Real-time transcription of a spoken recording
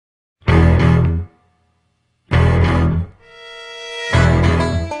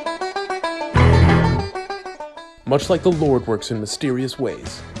Much like the Lord works in mysterious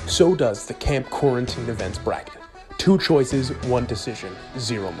ways, so does the Camp Quarantine Events bracket. 2 choices, 1 decision,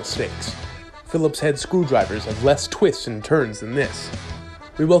 0 mistakes. Phillips head screwdrivers have less twists and turns than this.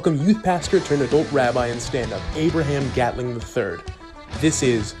 We welcome youth pastor turned adult rabbi and stand-up Abraham Gatling III. This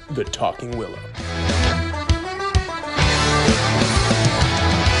is The Talking Willow.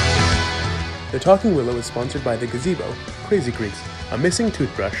 The Talking Willow is sponsored by The Gazebo, Crazy Creeks, A Missing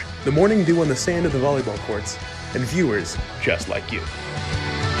Toothbrush, The Morning Dew on the Sand of the Volleyball Courts, and viewers just like you.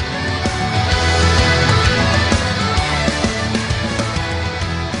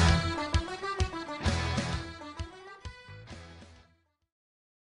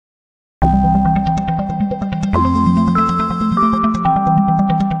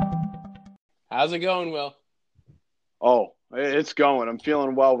 How's it going, Will? Oh, it's going. I'm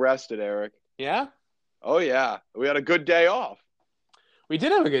feeling well rested, Eric. Yeah? Oh, yeah. We had a good day off. We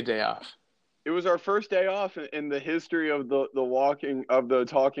did have a good day off. It was our first day off in the history of the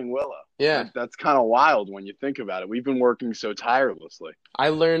Talking Willow. Yeah. That's kind of wild when you think about it. We've been working so tirelessly. I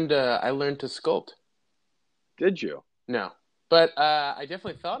learned to sculpt. Did you? No. But I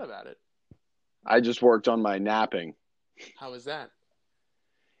definitely thought about it. I just worked on my napping. How was that?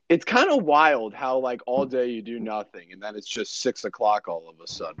 It's kind of wild how, like, all day you do nothing, and then it's just 6 o'clock all of a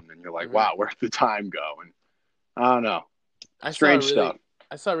sudden, and you're like, wow, where'd the time go? And I don't know. Strange stuff.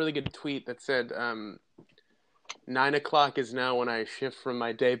 I saw a really good tweet that said, 9 o'clock is now when I shift from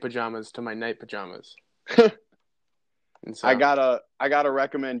my day pajamas to my night pajamas. And so, I got a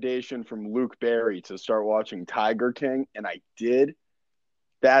recommendation from Luke Berry to start watching Tiger King, and I did.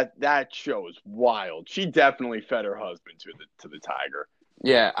 That show is wild. She definitely fed her husband to the tiger.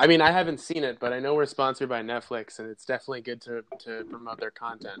 Yeah, I mean, I haven't seen it, but I know we're sponsored by Netflix, and it's definitely good to promote their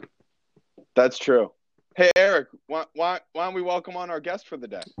content. That's true. Hey, Eric, why don't we welcome on our guest for the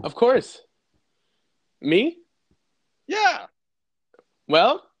day? Of course. Me? Yeah.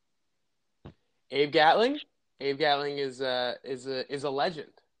 Well, Abe Gatling. Abe Gatling is a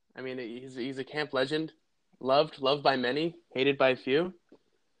legend. I mean, he's a camp legend, loved by many, hated by few.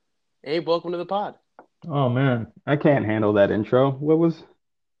 Abe, welcome to the pod. Oh man, I can't handle that intro. What was?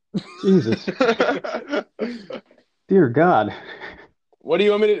 Jesus. Dear God. What do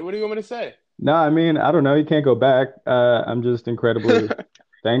you want me to say? No, I mean, I don't know. You can't go back. I'm just incredibly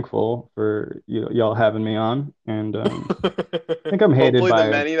thankful for y'all having me on, and I think I'm hated Hopefully by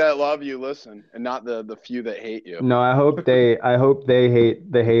the many that love you listen, and not the few that hate you. No, I hope they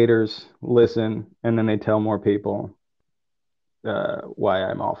hate the haters listen, and then they tell more people why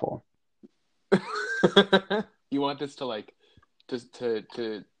I'm awful. You want this to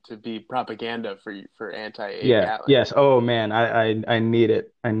be propaganda for anti-Abe Gatling. Yes. Oh man, I need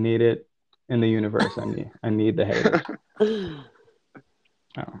it. I need it in the universe. I need the haters.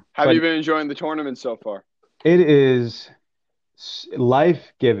 Have you been enjoying the tournament so far? It is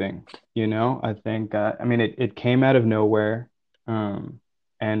life-giving, I think I mean it came out of nowhere, and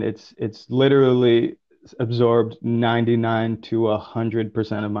it's literally absorbed 99 to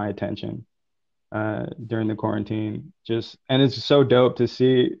 100% of my attention during the quarantine. And it's so dope to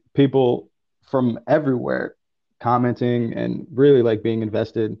see people from everywhere commenting and really like being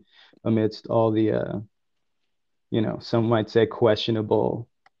invested amidst all the some might say questionable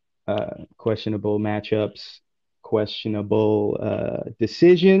matchups, questionable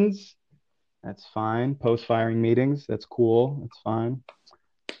decisions. That's fine. Post-firing meetings, that's cool. That's fine.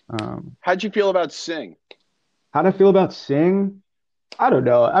 How'd you feel about Singh? How'd I feel about Singh? I don't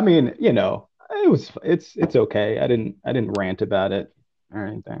know. I mean, it's okay. I didn't rant about it or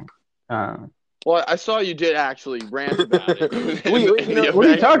anything. Well, I saw you did actually rant about it. What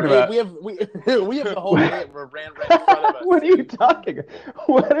are you talking about? We have the whole rant right in front of us. What are you talking about?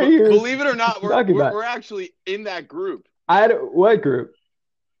 What are you? Believe it or not, we're actually in that group. What group?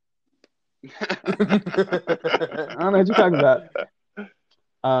 I don't know what you're talking about.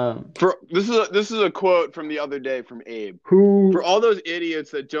 This is a quote from the other day from Abe. For all those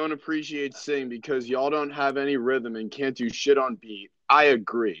idiots that don't appreciate Sing because y'all don't have any rhythm and can't do shit on beat, I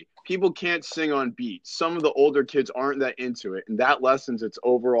agree. People can't sing on beat. Some of the older kids aren't that into it, and that lessens its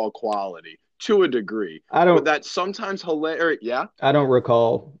overall quality to a degree. But that's sometimes hilarious. Yeah? I don't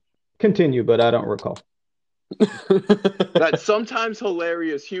recall. Continue, but I don't recall. That sometimes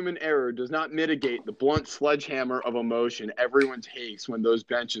hilarious human error does not mitigate the blunt sledgehammer of emotion everyone takes when those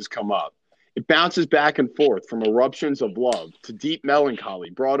benches come up. It bounces back and forth from eruptions of love to deep melancholy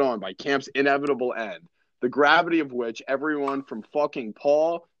brought on by camp's inevitable end, the gravity of which everyone from fucking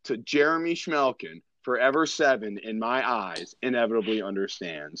Paul to Jeremy Schmelkin Forever 7, in my eyes, inevitably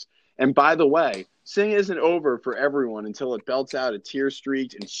understands. And by the way, Sing isn't over for everyone until it belts out a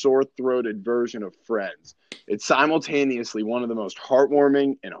tear-streaked and sore-throated version of Friends. It's simultaneously one of the most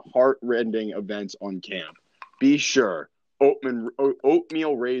heartwarming and heart-rending events on camp. Be sure,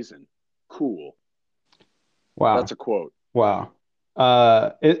 oatmeal raisin, cool. Wow. That's a quote. Wow.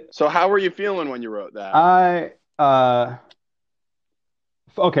 So how were you feeling when you wrote that?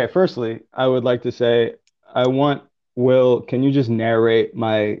 Okay, firstly, I would like to say Will, can you just narrate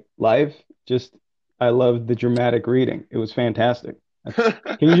my life? I loved the dramatic reading. It was fantastic.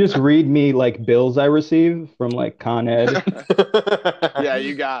 Can you just read me like bills I receive from like Con Ed? Yeah,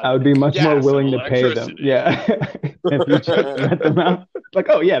 you got it. I would be much more willing to pay them. Yeah. If you just read them out. Like,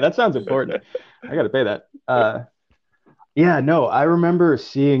 oh yeah, that sounds important. I gotta pay that. Yeah, no, I remember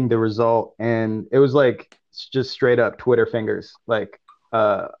seeing the result and it was like just straight up Twitter fingers.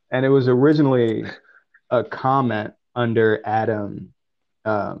 And it was originally a comment under Adam.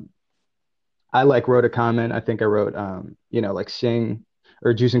 I wrote a comment. I think I wrote, like Sing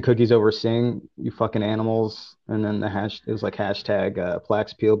or Juice and Cookies over Sing, you fucking animals. And then it was like hashtag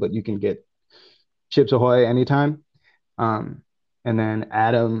Plax Peel, but you can get Chips Ahoy anytime. And then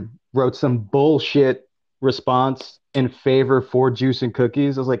Adam wrote some bullshit response in favor for Juice and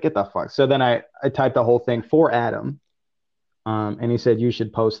Cookies. I was like, get the fuck. So then I typed the whole thing for Adam. And he said, you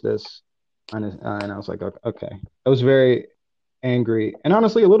should post this. And I was like, okay. I was very angry and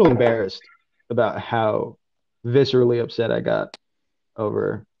honestly a little embarrassed about how viscerally upset I got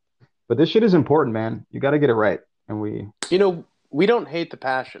over. But this shit is important, man. You got to get it right. And we don't hate the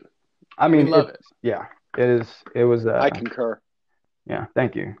passion. I mean, we love it. Yeah, it is. It was. I concur. Yeah.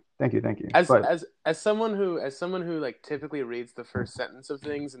 Thank you. As someone who like typically reads the first sentence of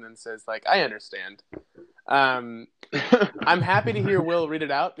things and then says like, I understand. I'm happy to hear Will read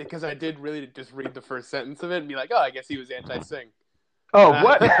it out because I did really just read the first sentence of it and be like, oh, I guess he was anti-Sing. Oh,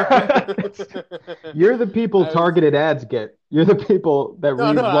 what? You're the people targeted ads get. You're the people that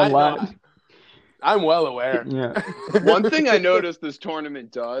read one line. I'm well aware. Yeah. One thing I noticed this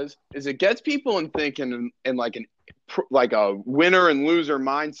tournament does is it gets people in thinking in like a winner and loser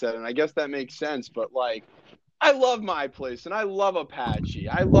mindset, and I guess that makes sense. But like, I love My Place, and I love Apache.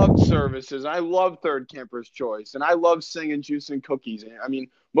 I love Services. I love Third Camper's Choice, and I love Sing and Juice and Cookies. I mean,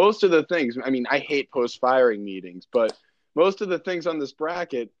 most of the things. I mean, I hate post-firing meetings, but most of the things on this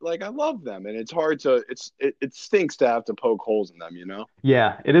bracket, like I love them, and it's hard to. It stinks to have to poke holes in them, you know.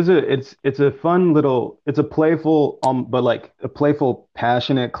 Yeah, it is it's a fun little. It's a playful, but like a playful,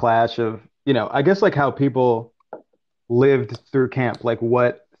 passionate clash of I guess like how people lived through camp, like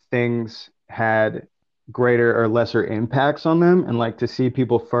what things had greater or lesser impacts on them, and like to see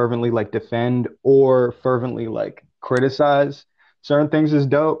people fervently like defend or fervently like criticize certain things is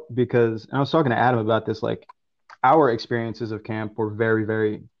dope. Because I was talking to Adam about this, like our experiences of camp were very,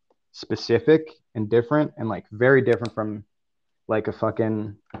 very specific and different, and like very different from like a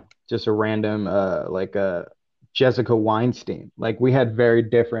fucking just a random like a Jessica Weinstein. Like we had very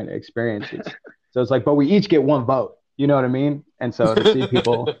different experiences. So it's like, but we each get one vote. You know what I mean? And so to see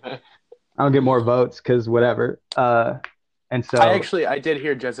people, I don't get more votes because whatever. And so I did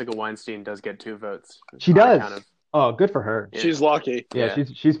hear Jessica Weinstein does get 2 votes. She does. Oh, good for her. Yeah. She's lucky. Yeah.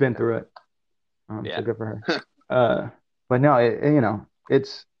 She's been through it. So good for her. But no,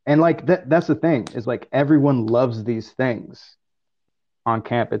 it's and like that's the thing is like everyone loves these things on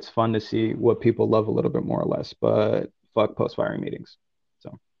camp. It's fun to see what people love a little bit more or less, but fuck post-firing meetings.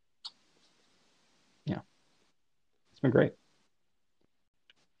 So yeah, it's been great.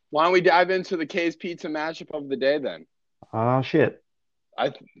 Why don't we dive into the K's Pizza matchup of the day then? Oh shit. I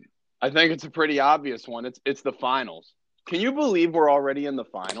think it's a pretty obvious one. It's the finals. Can you believe we're already in the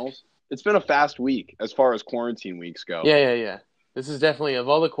finals? It's been a fast week as far as quarantine weeks go. Yeah. This is definitely, of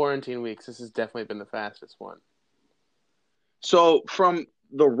all the quarantine weeks, this has definitely been the fastest one. So from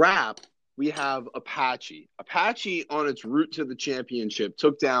the wrap, we have Apache. Apache, on its route to the championship,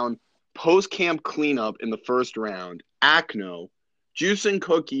 took down post-camp cleanup in the first round, Acno, Juice and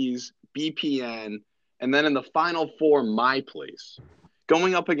Cookies, BPN, and then in the final 4, My Place.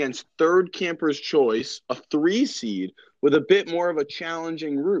 Going up against Third Camper's Choice, a 3 seed with a bit more of a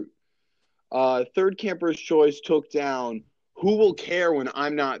challenging route. Third Camper's Choice took down Who Will Care When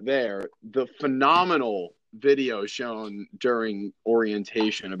I'm Not There, the phenomenal video shown during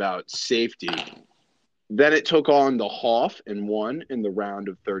orientation about safety. Then it took on the Hoff and won in the round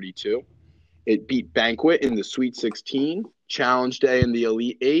of 32. It beat Banquet in the Sweet 16, Challenge Day in the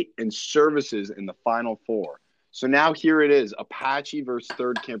Elite 8, and Services in the Final 4. So now here it is, Apache versus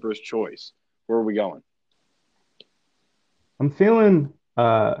Third Camper's Choice. Where are we going? I'm feeling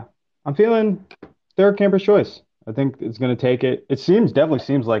third camper's choice. I think it's going to take it. Definitely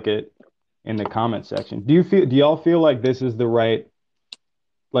seems like it in the comment section. Do y'all feel like this is the right,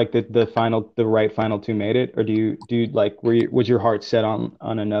 like the right final two made it, or do you like was your heart set on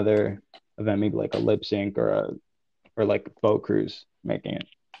another event, maybe like a lip sync or like boat cruise making it?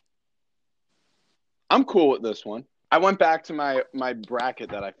 I'm cool with this one. I went back to my bracket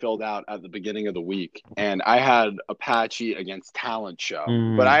that I filled out at the beginning of the week, and I had Apache against Talent Show,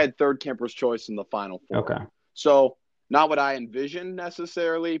 but I had third camper's choice in the final four. Okay. So not what I envisioned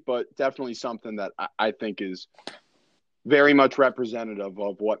necessarily, but definitely something that I think is very much representative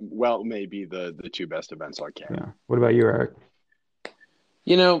of what may be the two best events on camp. Yeah. What about you, Eric?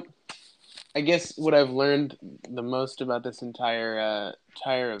 I guess what I've learned the most about this entire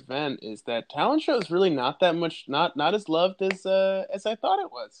event is that talent show is really not that much, not as loved as I thought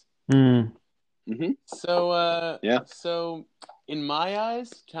it was. Mm-hmm. So yeah. So in my eyes,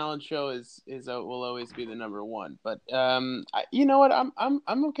 talent show is will always be the number one. But you know what?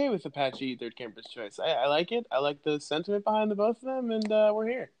 I'm okay with Apache third camper's choice. I like it. I like the sentiment behind the both of them, and we're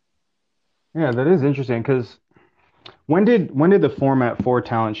here. Yeah, that is interesting because when did the format for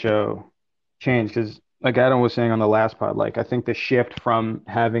talent show change? Because like Adam was saying on the last pod, like I think the shift from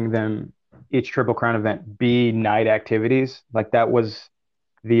having them each Triple Crown event be night activities, like that was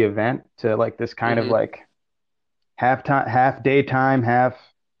the event, to like this kind of like half daytime, half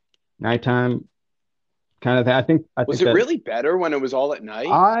nighttime kind of thing. I think was it really better when it was all at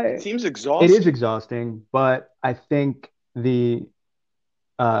night? It seems exhausting. It is exhausting, but I think the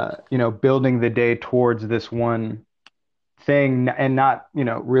building the day towards this one thing and not,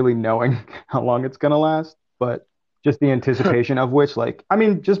 really knowing how long it's going to last, but just the anticipation of which, like, I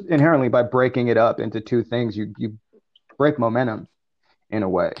mean, just inherently by breaking it up into two things, you break momentum in a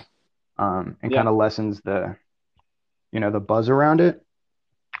way, and kind of lessens the buzz around it.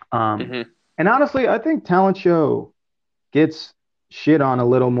 And honestly, I think talent show gets shit on a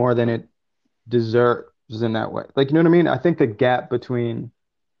little more than it deserves in that way. Like, you know what I mean? I think the gap between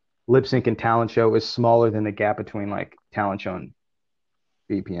lip sync and talent show is smaller than the gap between like talent show and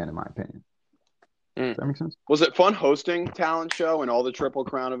VPN, in my opinion. Does that make sense? Was it fun hosting talent show and all the Triple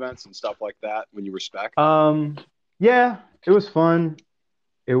Crown events and stuff like that when you were spec? Yeah, it was fun.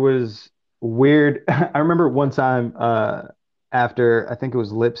 It was weird. I remember one time after, I think it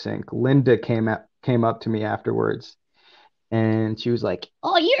was lip sync, Linda came up to me afterwards and she was like,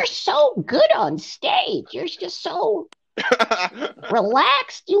 "Oh, you're so good on stage. You're just so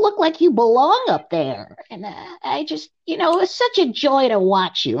relaxed. You look like you belong up there." And I just, it was such a joy to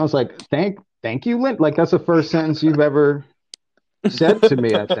watch you. I was like, thank you, Lynn. Like, that's the first sentence you've ever said to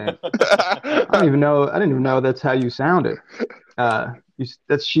me, I think. I didn't even know that's how you sounded.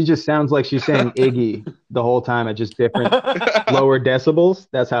 She just sounds like she's saying Iggy the whole time at just different lower decibels.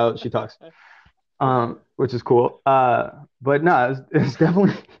 That's how she talks. Which is cool. But no, it's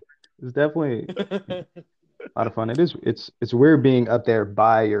definitely a lot of fun. It's weird being up there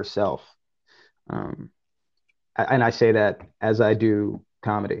by yourself. And I say that as I do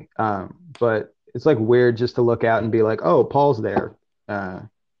comedy. But it's like weird just to look out and be like, "Oh, Paul's there,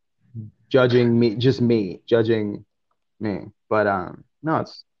 judging me, judging me." But no,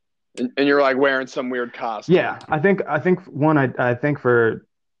 it's and you're like wearing some weird costume. Yeah, I think for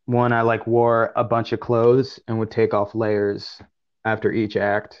one, I like wore a bunch of clothes and would take off layers after each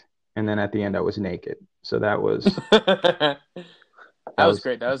act, and then at the end I was naked. So that was that was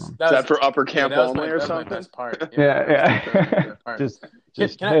great. That was for upper camp only or something? That was my best part. Yeah.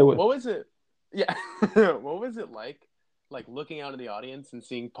 Just what was it? Yeah. What was it like looking out of the audience and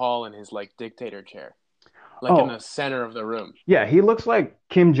seeing Paul in his like dictator chair? In the center of the room. Yeah, he looks like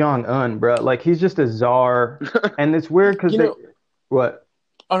Kim Jong-un, bro. Like he's just a czar. And it's weird because what?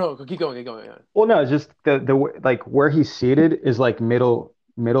 Oh no, keep going. Well, no, it's just the like where he's seated is like middle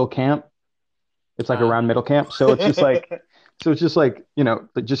camp. It's like around middle camp. So it's just like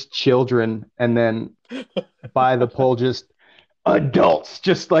just children, and then by the pole just adults,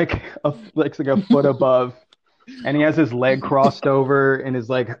 just like a foot above. And he has his leg crossed over and his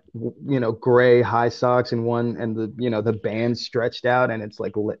like gray high socks and the band stretched out, and it's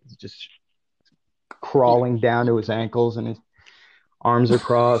like just crawling down to his ankles, and his arms are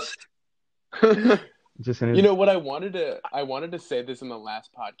crossed. Just what I wanted to say this in the last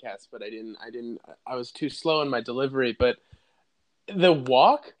podcast, but I didn't. I was too slow in my delivery. But the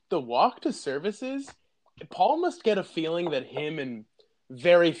walk to services, Paul must get a feeling that him and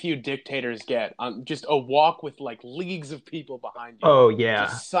very few dictators get on just a walk with like leagues of people behind you. Oh yeah,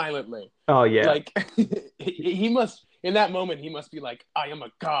 just silently. Oh yeah, like he must in that moment he must be like, "I am a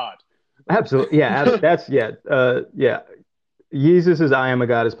god." Absolutely, yeah. That's yeah. Yeezus' I Am a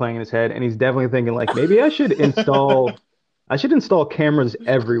God is playing in his head, and he's definitely thinking like maybe I should install cameras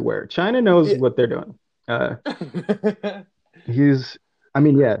everywhere. China knows Yeah. what they're doing. Uh, he's I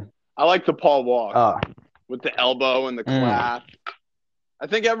mean, yeah. I like the Paul walk Uh, with the elbow and the mm. clap. I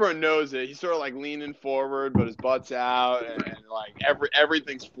think everyone knows it. He's sort of like leaning forward, but his butt's out, and like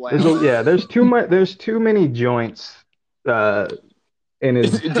everything's flailing. There's too many joints in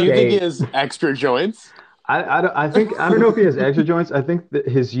his Do you think he gait. has extra joints? I don't know if he has extra joints. I think that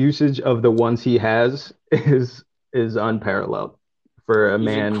his usage of the ones he has is unparalleled for a He's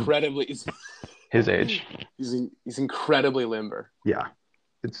man incredibly his age. he's incredibly limber. Yeah,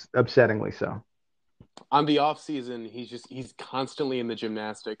 it's upsettingly so. On the off season, he's constantly in the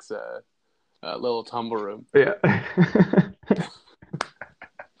gymnastics little tumble room. Yeah.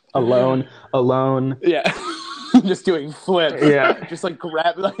 Alone. Yeah, just doing flips. Yeah. Just like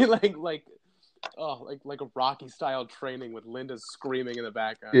grab like a Rocky style training with Linda screaming in the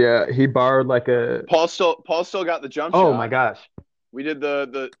background. Yeah, he borrowed like a. Paul still got the jump shot. Oh my gosh. We did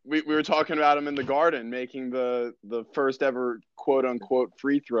we were talking about him in the Garden making the first ever quote unquote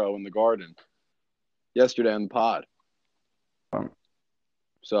free throw in the Garden yesterday on the pod.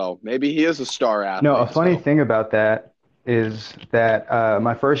 So maybe he is a star athlete. No, a funny thing about that is that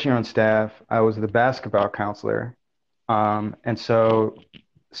my first year on staff, I was the basketball counselor. And so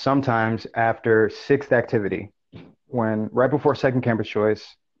sometimes after sixth activity, right before second campus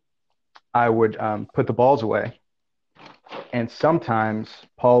choice, I would put the balls away. And sometimes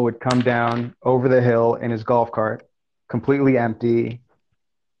Paul would come down over the hill in his golf cart, completely empty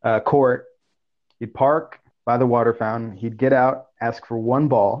court. He'd park by the water fountain. He'd get out, ask for one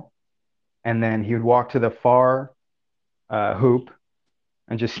ball, and then he would walk to the far hoop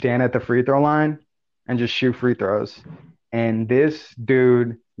and just stand at the free throw line and just shoot free throws. And this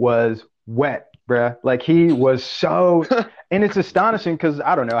dude was wet, bruh. Like he was so, and it's astonishing because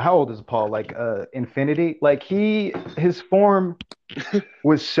I don't know, how old is Paul? Like infinity? Like his form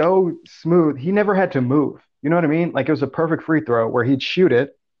was so smooth. He never had to move. You know what I mean? Like it was a perfect free throw where he'd shoot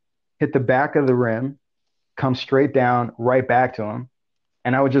it, hit the back of the rim, come straight down, right back to him.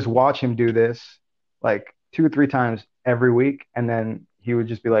 And I would just watch him do this like 2 or 3 times every week. And then he would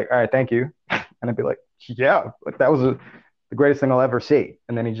just be like, all right, thank you. And I'd be like, yeah, like that was the greatest thing I'll ever see.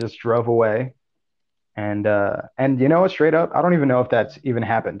 And then he just drove away. And you know what, straight up, I don't even know if that's even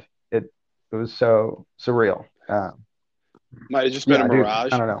happened. It was so surreal. Might have just been a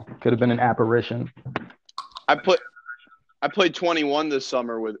mirage. Dude, I don't know. Could have been an apparition. I played 21 this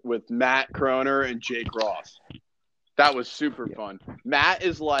summer with Matt Kroner and Jake Ross. That was super fun. Matt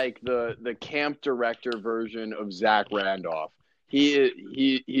is like the camp director version of Zach Randolph.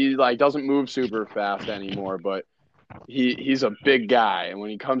 He like doesn't move super fast anymore, but he's a big guy, and when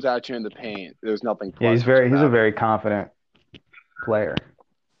he comes at you in the paint, there's nothing. Yeah, he's a very confident player.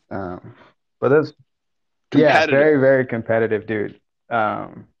 But that's very, very competitive dude.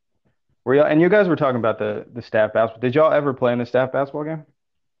 And you guys were talking about the staff basketball. Did y'all ever play in the staff basketball game?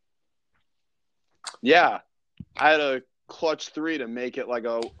 Yeah, I had a clutch 3 to make it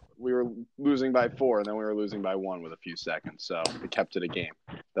we were losing by 4, and then we were losing by 1 with a few seconds, so we kept it a game.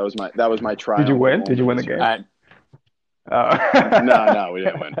 That was my trial. Did you win? Did you win the game? No, we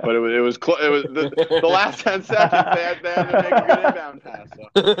didn't win. But it was the last 10 seconds they had to make a good inbound pass. So.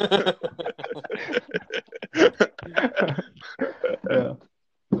 Yeah,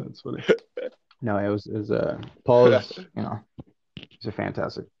 that's funny. No, it was Paul is he's a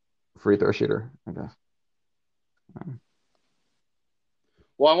fantastic free throw shooter, I guess.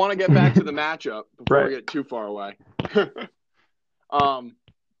 Well, I want to get back to the matchup before we get too far away.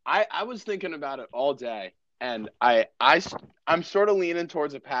 I was thinking about it all day. And I'm sort of leaning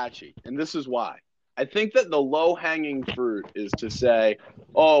towards Apache, and this is why. I think that the low-hanging fruit is to say,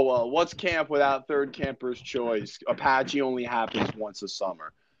 oh, well, what's camp without third camper's choice? Apache only happens once a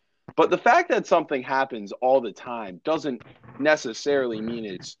summer. But the fact that something happens all the time doesn't necessarily mean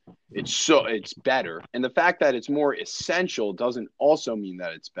it's better. And the fact that it's more essential doesn't also mean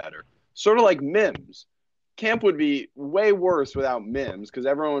that it's better. Sort of like Mims. Camp would be way worse without Mims because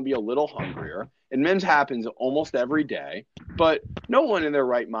everyone would be a little hungrier. And Mims happens almost every day. But no one in their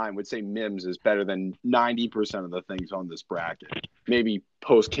right mind would say Mims is better than 90% of the things on this bracket. Maybe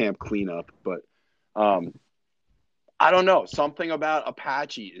post-camp cleanup. But I don't know. Something about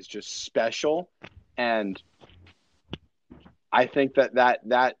Apache is just special. And I think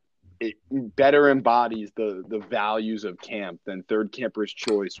that it better embodies the values of camp than third camper's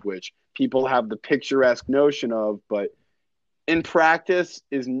choice, which people have the picturesque notion of, but in practice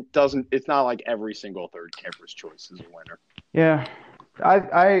it's not like every single third camper's choice is a winner. Yeah.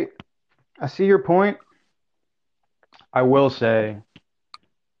 I see your point. I will say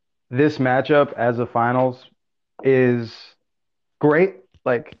this matchup as a finals is great,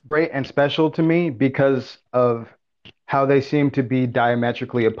 like great and special to me because of how they seem to be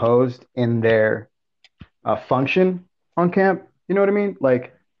diametrically opposed in their function on camp. You know what I mean?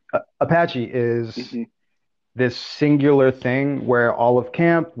 Like Apache is Hmm. this singular thing where all of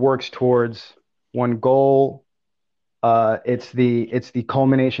camp works towards one goal. It's the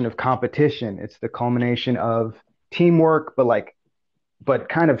culmination of competition. It's the culmination of teamwork, but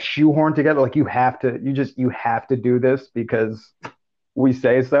kind of shoehorned together. Like you have to do this because we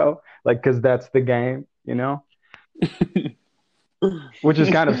say so. Like because that's the game, you know? Which is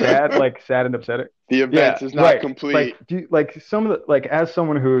kind of sad, like sad and upsetting. The Yeah, event is not right. complete. Like, like some of the like as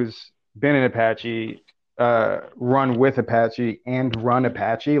someone who's been in Apache, run with Apache and run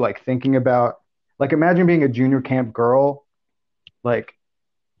Apache, like thinking about like imagine being a junior camp girl, like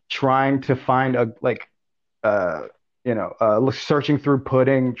trying to find a like uh searching through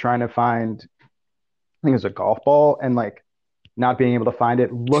pudding, trying to find I think it's a golf ball and like not being able to find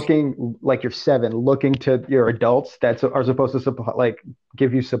it, looking like you're seven, looking to your adults that are supposed to like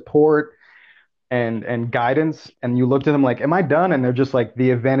give you support and guidance, and you look to them like, "Am I done?" And they're just like, "The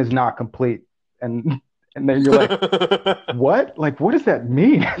event is not complete," and and then you're like, "What? Like, what does that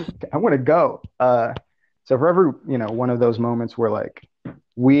mean? I want to go." So for every one of those moments where like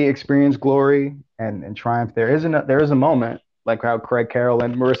we experience glory and triumph, there is a moment like how Craig Carroll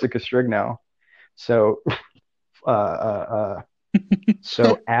and Marissa Castrigno so uh, uh,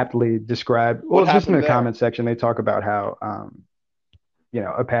 so aptly described. What Well, just in happened the there? comment section, they talk about how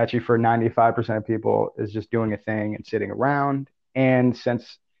Apache for 95% of people is just doing a thing and sitting around. And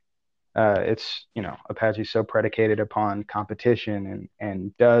since it's Apache so predicated upon competition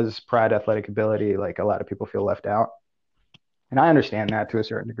and does pride athletic ability, like a lot of people feel left out, and I understand that to a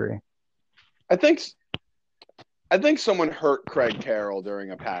certain degree. I think I think someone hurt Craig Carroll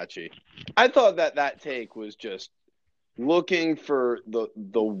during Apache. I thought that take was just looking for the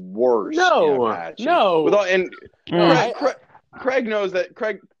worst in No, Apache. no, And no. Craig knows that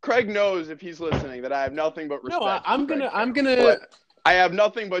Craig knows if he's listening that I have nothing but respect. I'm for gonna, Craig Carroll. But I have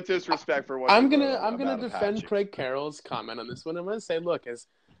nothing but disrespect for what I'm he gonna, wrote I'm gonna about defend Apache. Craig Carroll's comment on this one. I'm gonna say, look,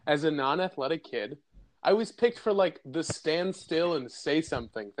 as a non-athletic kid, I was picked for like the stand still and say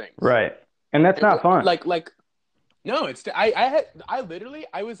something things. Right. And that's not fun. Like, no, it's I literally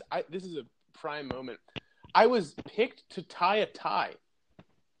I was this is a prime moment. I was picked to tie a tie,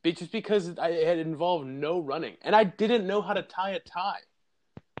 just because it had involved no running, and I didn't know how to tie a tie.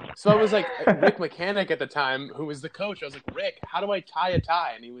 So I was like, Rick Mechanic at the time, who was the coach. I was like, Rick, how do I tie a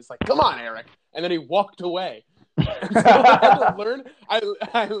tie? And he was like, come on, Eric. And then he walked away. And so I had to learn.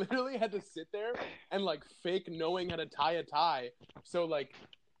 I literally had to sit there and like fake knowing how to tie a tie. So like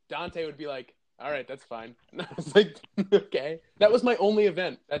Dante would be like, all right, that's fine. And I was like, okay. That was my only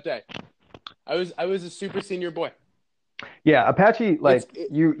event that day. I was a super senior boy. Yeah, Apache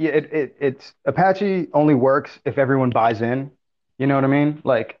it's Apache only works if everyone buys in. You know what I mean?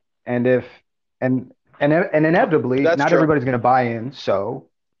 Like, and if and inevitably, That's not true. everybody's going to buy in, so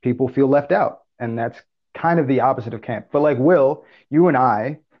people feel left out, and that's kind of the opposite of camp. But like Will, you and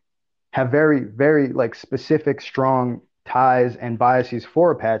I have very, very like specific, strong ties and biases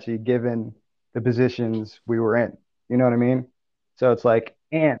for Apache, given the positions we were in. You know what I mean? So it's like,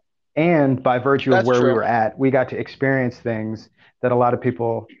 and by virtue of That's where we true. were at, we got to experience things that a lot of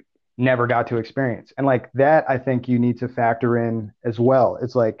people never got to experience. And like that, I think you need to factor in as well.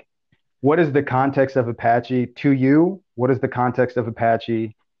 It's like, what is the context of Apache to you? What is the context of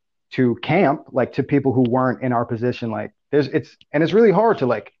Apache to camp? Like to people who weren't in our position? Like it's really hard to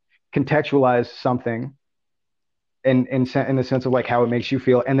like contextualize something in the sense of like how it makes you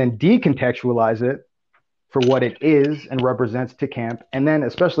feel, and then decontextualize it for what it is and represents to camp, and then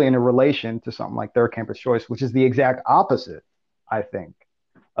especially in a relation to something like their campus choice, which is the exact opposite, I think,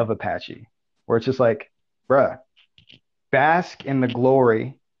 of Apache, where it's just like, bruh, bask in the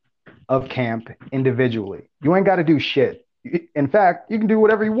glory of camp individually. You ain't got to do shit. In fact, you can do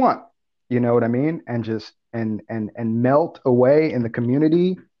whatever you want. You know what I mean? And just and melt away in the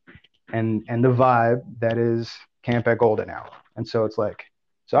community and the vibe that is camp at Golden Hour. And so it's like,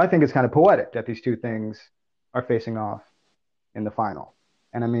 so I think it's kind of poetic that these two things are facing off in the final.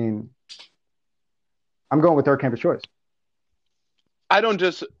 And I mean, I'm going with their campus choice. I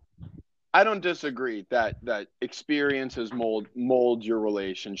don't disagree that experiences mold your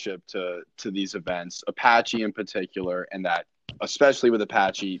relationship to these events, Apache in particular, and that especially with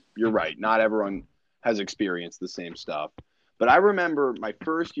Apache, you're right. Not everyone has experienced the same stuff. But I remember my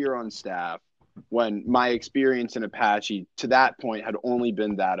first year on staff when my experience in Apache to that point had only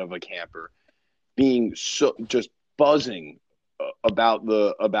been that of a camper, being so just buzzing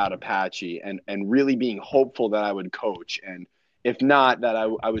about Apache and really being hopeful that I would coach. And if not, that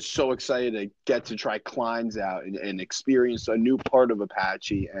I was so excited to get to try Klein's out and experience a new part of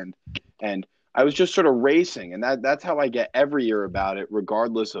Apache. And I was just sort of racing. And that's how I get every year about it,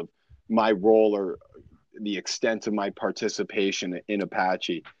 regardless of my role or the extent of my participation in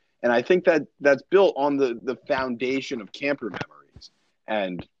Apache. And I think that that's built on the foundation of camper memories.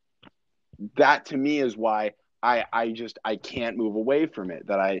 And that to me is why I can't move away from it.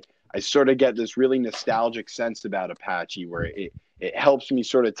 That I sort of get this really nostalgic sense about Apache where it helps me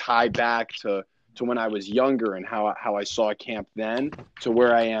sort of tie back to when I was younger and how I saw camp then to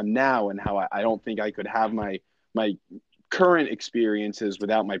where I am now, and how I don't think I could have my current experiences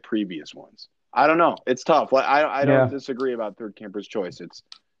without my previous ones. I don't know. It's tough. I don't disagree about Third Camper's Choice.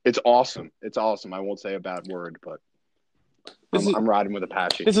 It's awesome. It's awesome. I won't say a bad word, but I'm riding with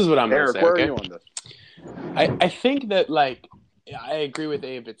Apache. This is what I'm going to say. Where okay? are you on this? I think that, like, I agree with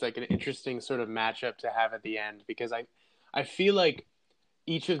Abe. It's like an interesting sort of matchup to have at the end, because I feel like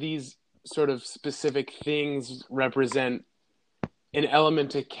each of these sort of specific things represent an element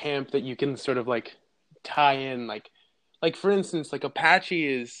to camp that you can sort of like tie in. Like for instance, like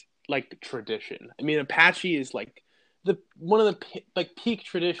Apache is like tradition. I mean, Apache is like one of the like peak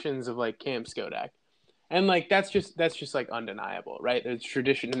traditions of like Camp Skodak. And like that's just like undeniable, right? There's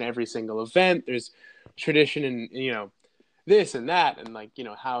tradition in every single event. There's tradition in, you know, this and that, and like, you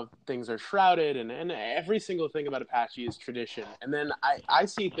know, how things are shrouded, and every single thing about Apache is tradition. And then I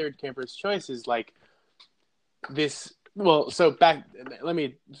see Third Camper's Choice as like this. Well, so let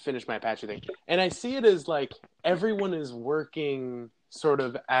me finish my Apache thing. And I see it as like everyone is working sort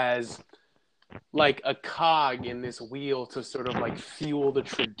of as like a cog in this wheel to sort of like fuel the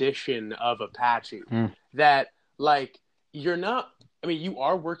tradition of Apache. That like you're not, I mean, you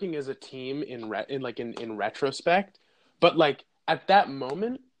are working as a team in retrospect, but like at that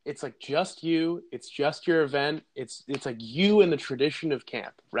moment it's like just you, it's just your event, it's like you and the tradition of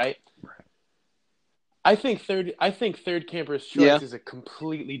camp, right? I think Third Camper's Choice is a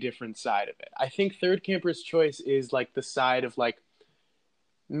completely different side of it. I think Third Camper's Choice is like the side of like,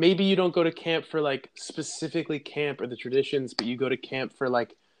 maybe you don't go to camp for like specifically camp or the traditions, but you go to camp for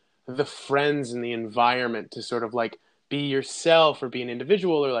like the friends and the environment to sort of like be yourself or be an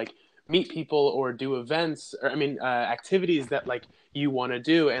individual or like meet people or do events or activities that like you want to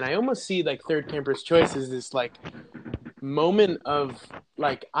do. And I almost see like Third Camper's Choice as this like moment of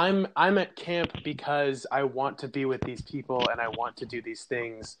like I'm at camp because I want to be with these people and I want to do these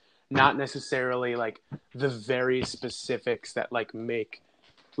things, not necessarily like the very specifics that like make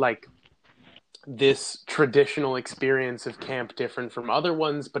like this traditional experience of camp different from other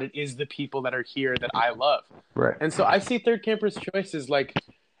ones, but it is the people that are here that I love. Right. And so I see Third Camper's Choice as like,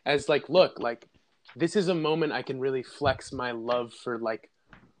 look, like this is a moment I can really flex my love for like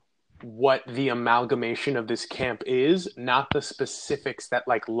what the amalgamation of this camp is, not the specifics that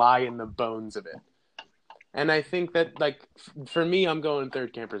like lie in the bones of it. And I think that like for me, I'm going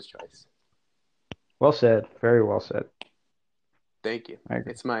Third Camper's Choice. Well said. Very well said. Thank you.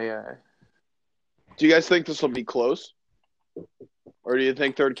 It's my. Do you guys think this will be close, or do you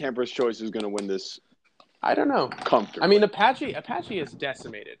think Third Camper's Choice is going to win this? I don't know. Comfortably. I mean, Apache has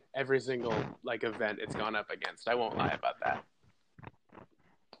decimated every single like event it's gone up against. I won't lie about that.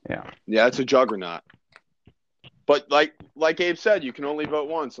 Yeah, it's a juggernaut. But like Abe said, you can only vote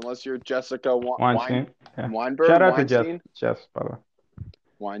once unless you're Jessica Weinstein. Weinberg. Shout out Weinstein? to Jess, by the way.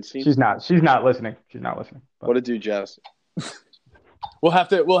 Weinstein. She's not listening. But... What to do, Jess? We'll have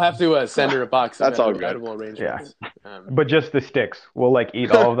to send her a box of That's all good. edible arrangements. Yeah. But just the sticks. We'll like eat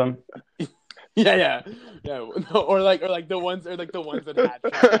all of them. Yeah. Or like the ones that had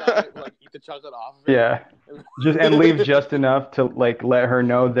chocolate on it, we'll, like eat the chocolate off of it. Yeah. And leave just enough to like let her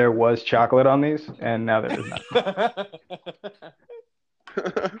know there was chocolate on these, and now there is not.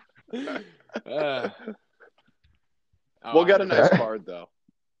 We'll get a nice card though.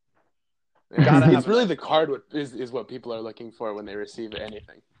 It's really the card is what people are looking for when they receive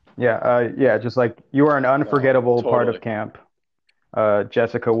anything. Yeah, just like you are an unforgettable part of camp.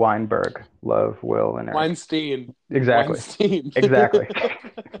 Jessica Weinberg, love, Will, and Eric. Weinstein. Exactly. Weinstein. Exactly.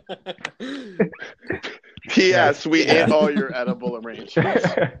 P.S. We ate all your edible arrangements.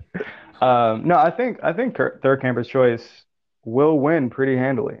 No, I think Third Camper's Choice will win pretty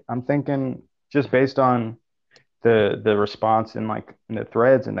handily. I'm thinking just based on the response in the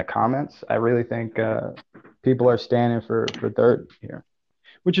threads and the comments, I really think people are standing for third here,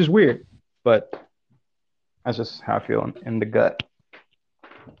 which is weird, but that's just how I feel in the gut.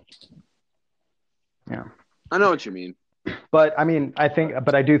 Yeah, I know what you mean. But I mean, I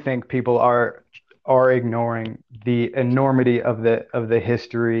do think people are are ignoring the enormity of the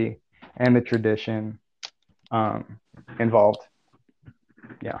history and the tradition involved.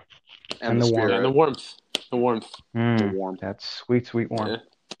 Yeah. And the warmth. spirit. And the warmth. The warmth. The warmth. That sweet, sweet warmth.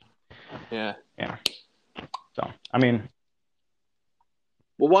 Yeah. So, I mean,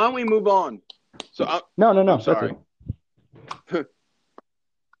 well, why don't we move on? So no. I'm sorry.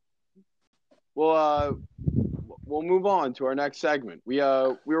 Well, we'll move on to our next segment. We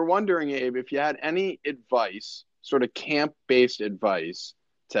were wondering, Abe, if you had any advice, sort of camp-based advice,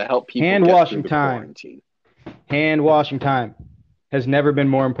 to help people hand get washing through the time. quarantine. Hand washing time has never been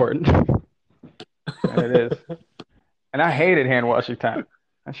more important. And it is. And I hated hand washing time.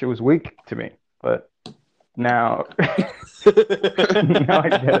 That shit was weak to me. But now, now I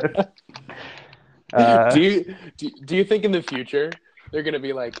get it. Do you think in the future they're gonna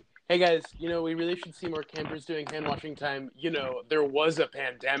be like, hey guys, we really should see more campers doing hand washing time. There was a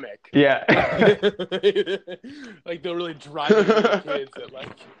pandemic. Yeah. Like they'll really drive the kids at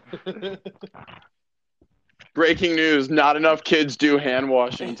like. Breaking news: not enough kids do hand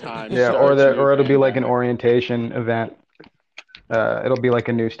washing time. Yeah, or it'll be like an orientation event. It'll be like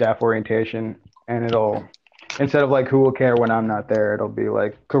a new staff orientation, and it'll, instead of like who will care when I'm not there, it'll be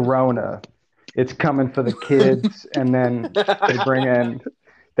like Corona, it's coming for the kids, and then they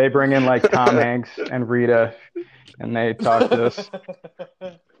bring in like Tom Hanks and Rita, and they talk to us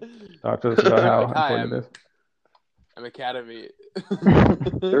about how important it is. I'm Academy.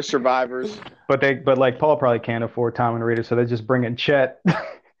 They're survivors. But like Paul probably can't afford Tom and Rita, so they just bring in Chet,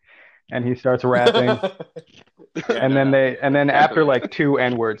 and he starts rapping. And then after like 2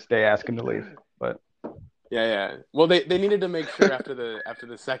 N-words, they ask him to leave. But yeah. Well, they needed to make sure after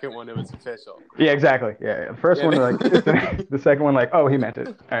the second one it was official. Yeah, exactly. Yeah. The first one like the second one like, oh, he meant it.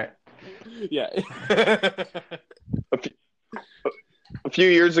 All right. Yeah. A few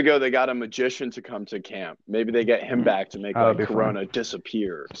years ago, they got a magician to come to camp. Maybe they get him back to make Corona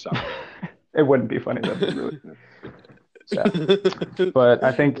disappear or something. It wouldn't be funny. That'd be really sad. But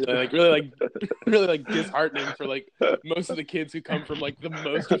I think really disheartening for like most of the kids who come from like the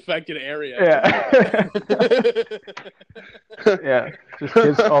most affected area. Yeah.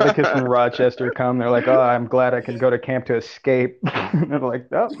 Just all the kids from Rochester come. They're like, oh, I'm glad I can go to camp to escape. And they're like,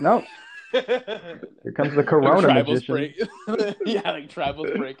 oh, no. Here comes the Corona magician. Like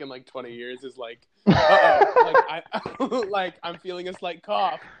Travel's break in like 20 years is like, I'm feeling a slight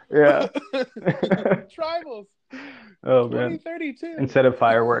cough. Yeah. Tribals. Oh man. 2032. Instead of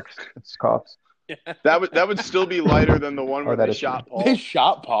fireworks, it's coughs. Yeah. That would still be lighter than the one where they shot Paul. They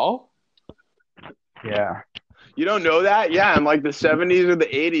shot Paul? Yeah. You don't know that? Yeah, in like the 70s or the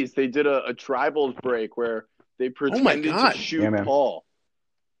 80s, they did a Tribals break where they pretended to shoot Paul.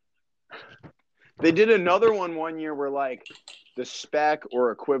 They did another one year where like the spec or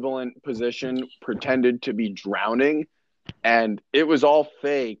equivalent position pretended to be drowning, and it was all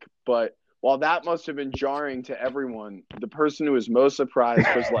fake. But while that must have been jarring to everyone, the person who was most surprised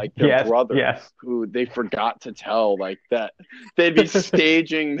was like their brother, who they forgot to tell like that they'd be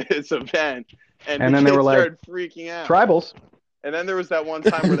staging this event, and then they were started freaking out. Tribals. And then there was that one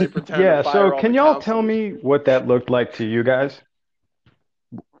time where they pretended. Yeah. So can y'all tell me what that looked like to you guys?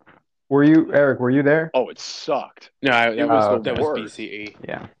 Eric, were you there? Oh, it sucked. No, that was BCE.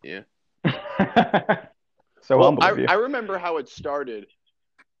 Yeah. So humble of you. I remember how it started.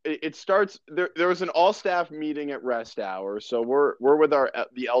 It starts there was an all-staff meeting at rest hour. So we're with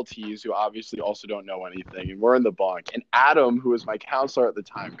the LTs, who obviously also don't know anything, and we're in the bunk. And Adam, who was my counselor at the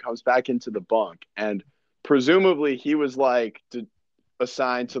time, comes back into the bunk, and presumably he was like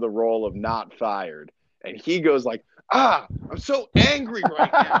assigned to the role of not fired. And he goes like, I'm so angry right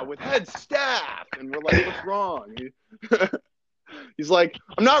now with head staff. And we're like, what's wrong? He's like,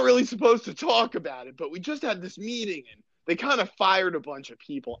 I'm not really supposed to talk about it, but we just had this meeting and they kind of fired a bunch of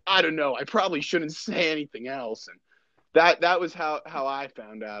people. I don't know. I probably shouldn't say anything else. And that was how I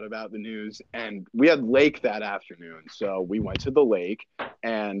found out about the news. And we had lake that afternoon. So we went to the lake,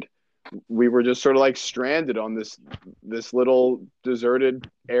 and we were just sort of like stranded on this little deserted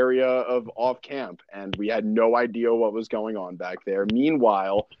area of off camp, and we had no idea what was going on back there.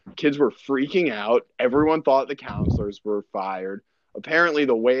 Meanwhile, kids were freaking out. Everyone thought the counselors were fired. Apparently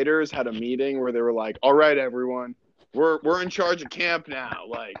the waiters had a meeting where they were like, all right, everyone, we're in charge of camp now.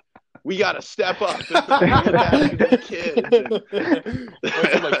 Like, we got to step up and look after the kids.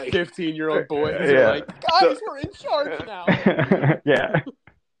 And, like 15-year-old boys are like, guys, we're in charge now. Yeah.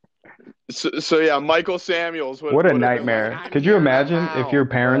 So yeah, Michael Samuels. What a nightmare. Could you imagine if your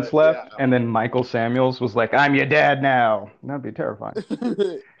parents left and then Michael Samuels was like, I'm your dad now? That'd be terrifying.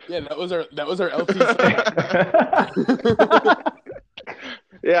 Yeah, that was our LT.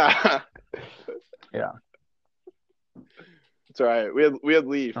 Yeah. all right. We had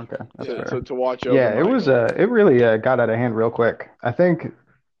Leaf Okay, that's Yeah. fair. to watch over Yeah, Michael. it really got out of hand real quick. I think,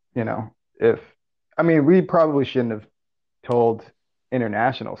 if I mean, we probably shouldn't have told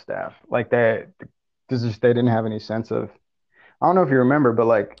international staff like that. They didn't have any sense of. I don't know if you remember, but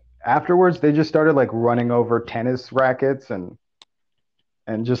like afterwards, they just started like running over tennis rackets and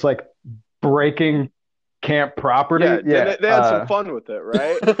just like breaking camp property. Yeah, they had some fun with it,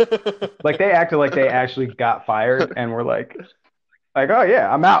 right? Like they acted like they actually got fired and were like, oh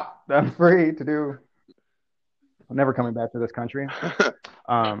yeah, I'm out. I'm free to do. I'm never coming back to this country.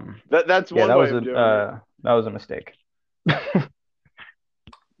 That's Yeah, one way of doing it. that was a mistake.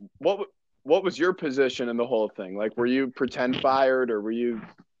 What was your position in the whole thing? Like, were you pretend fired, or were you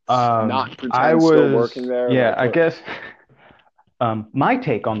not I pretend still was, working there? yeah, Like, I what? guess my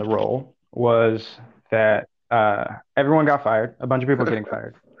take on the role was that everyone got fired, a bunch of people getting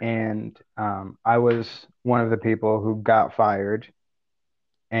fired, and I was one of the people who got fired,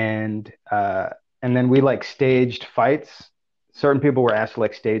 and then we like staged fights. Certain people were asked to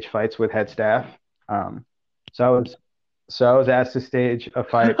like stage fights with head staff. Um, so I was asked to stage a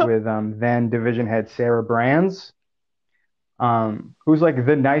fight with then division head Sarah Brands, who's like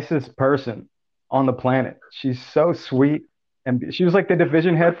the nicest person on the planet. She's so sweet, and she was like the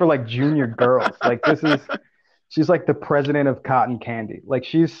division head for like junior girls. Like she's like the president of cotton candy. Like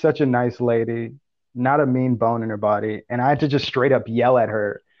she's such a nice lady, not a mean bone in her body. And I had to just straight up yell at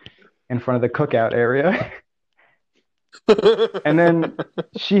her in front of the cookout area. And then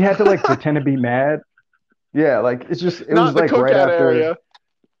she had to like pretend to be mad. Yeah, like it Not was the like right cookout after area.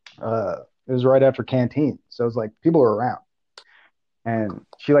 it was right after canteen. So it was like people were around. And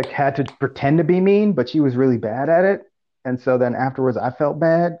she like had to pretend to be mean, but she was really bad at it. And so then afterwards I felt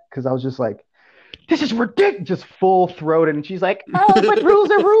bad because I was just like, this is ridiculous, just full throated. And she's like, oh, but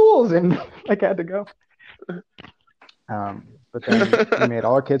rules are rules. And like I had to go. But then we made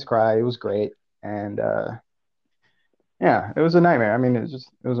all our kids cry. It was great. And yeah, it was a nightmare. I mean, it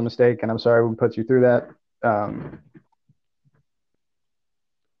was a mistake, and I'm sorry we put you through that.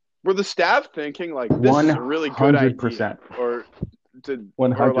 Were the staff thinking like this is a really good idea, 100%. or did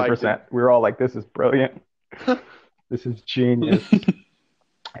 100%. We were all like, this is brilliant. This is genius.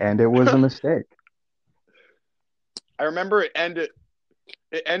 And it was a mistake. I remember it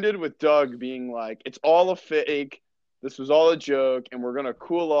ended with Doug being like, it's all a fake. This was all a joke, and we're gonna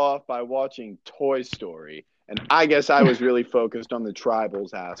cool off by watching Toy Story. And I guess I was really focused on the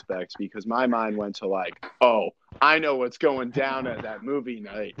tribals aspects because my mind went to like, oh, I know what's going down at that movie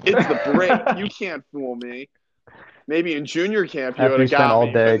night. It's the break. You can't fool me. Maybe in junior camp you After would you have spent got all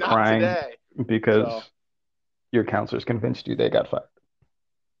me, day but not crying today. because So, your counselors convinced you they got fired.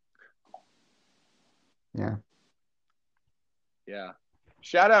 Yeah. yeah.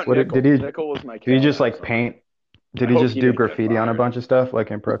 Shout out What Nickel. did he Nickel was my did he just counselor. like paint? Did I he hope just he do didn't get graffiti on a fired. bunch of stuff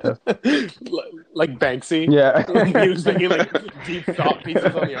like in protest? Like Banksy. Yeah. He was making like deep thought pieces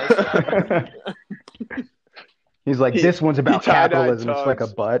on the art side. He's like, He- this one's about he tie-dyed capitalism. It's like a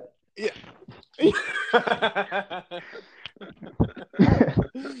tugs. butt.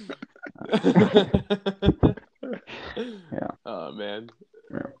 Yeah. Oh man.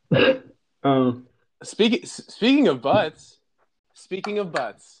 Yeah. Speaking of butts.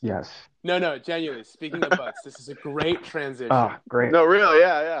 Yes. No, genuinely. Speaking of butts, this is a great transition. Oh, great. No, really,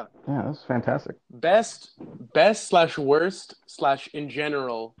 yeah. Yeah, that's fantastic. Best / worst / in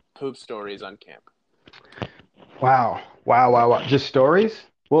general poop stories on camp. Wow. Just stories?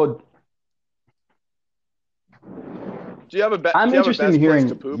 Well, Do you have a I'm interested in hearing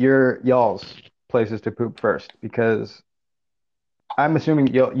to poop? y'all's places to poop first because I'm assuming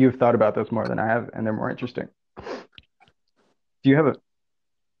you've thought about those more than I have, and they're more interesting. Do you have a?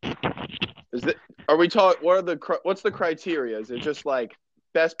 Are we talking? What's the criteria? Is it just like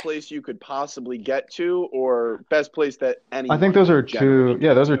best place you could possibly get to, or best place that anyone? I think those are generally two.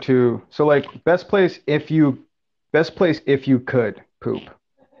 Yeah, those are to? two. So like best place if you could poop.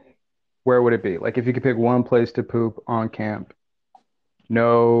 Where would it be? Like if you could pick one place to poop on camp,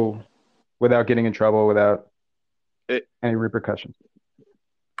 without getting in trouble, without any repercussions.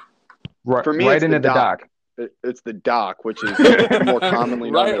 Right, For me, right it's into the dock. It's the dock, which is more commonly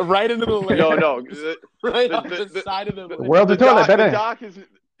known. right into the lake. No. Right off the side of the lake. World's a toilet, The baby. dock is.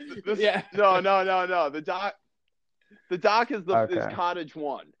 Yeah. No. The dock is Okay. is cottage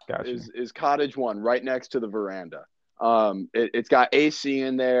one. Gotcha. Is cottage one right next to the veranda. It's got AC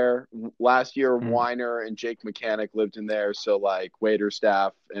in there. Last year, Weiner and Jake Mechanic lived in there, so like waiter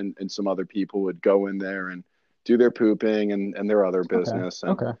staff and some other people would go in there and do their pooping and their other business.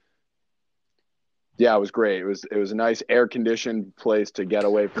 And, Okay. yeah, it was great. It was a nice air conditioned place to get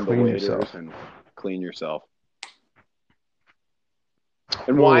away from the Clean waiters yourself. and clean yourself.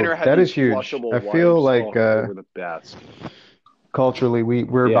 And Ooh, Weiner had that these is huge. flushable I wipes. feel like They were the best. culturally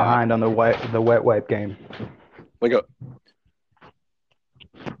we're Yeah. behind on the wet wipe game.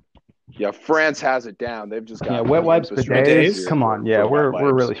 Yeah, France has it down. They've just got wet wipes, bidets. Come on, yeah,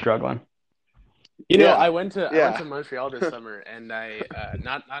 we're really struggling. You know, Yeah. I went to Montreal this summer, and I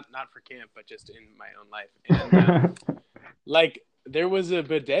not for camp, but just in my own life, and like there was a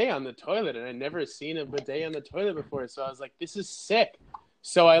bidet on the toilet, and I'd never seen a bidet on the toilet before, so I was like, this is sick.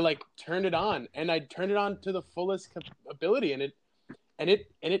 So I like turned it on, and I turned it on to the fullest ability, and it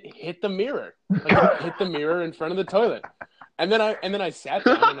hit the mirror, like it hit the mirror in front of the toilet. And then I sat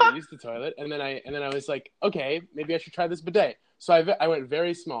down and I used the toilet, and then I was like, okay, maybe I should try this bidet. So I went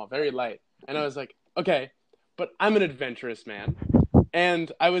very small, very light, and I was like, okay, but I'm an adventurous man,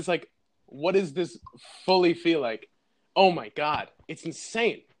 and I was like, what does this fully feel like? Oh my God, it's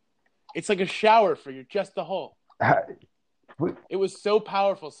insane! It's like a shower for just the hole. It was so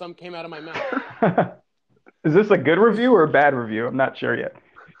powerful. Some came out of my mouth. Is this a good review or a bad review? I'm not sure yet.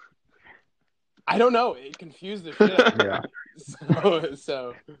 I don't know. It confused the shit out of me. Yeah.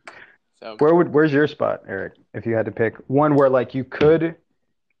 So. Where's your spot, Eric? If you had to pick one where like you could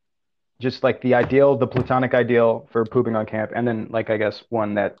just like the platonic ideal for pooping on camp, and then like I guess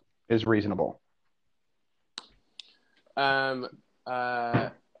one that is reasonable. The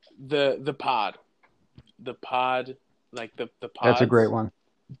pod, like the pod. That's a great one.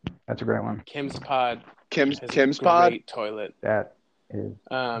 Kim's pod. Kim's pod. Great toilet. That is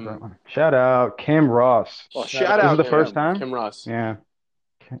a great one. Shout out Kim Ross. Well, shout out. This is the first time. Kim Ross. Yeah.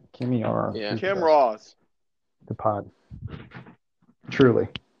 Kimmy R. Yeah. Kim Ross. The pod. Truly.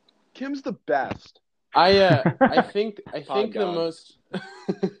 Kim's the best. I think the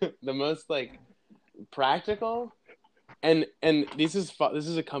most like practical, and this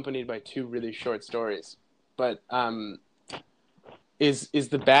is accompanied by two really short stories, but is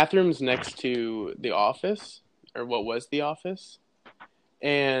the bathrooms next to the office, or what was the office,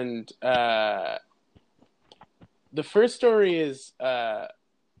 and the first story is my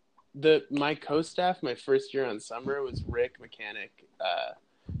co-staff my first year on summer was Rick Mechanic,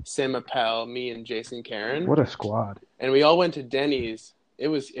 Sam Appel, me, and Jason Karen. What a squad! And we all went to Denny's. It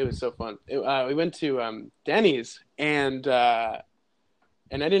was so fun. We went to Denny's, and I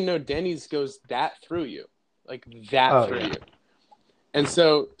didn't know Denny's goes that through you, like that through you. And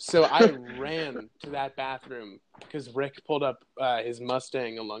so I ran to that bathroom because Rick pulled up his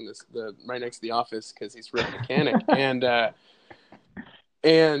Mustang along the right next to the office because he's Rick Mechanic, and I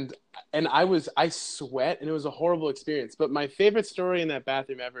sweat, and it was a horrible experience. But my favorite story in that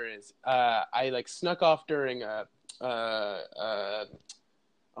bathroom ever is I like snuck off during a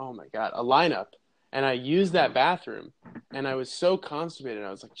lineup, and I used that bathroom, and I was so constipated.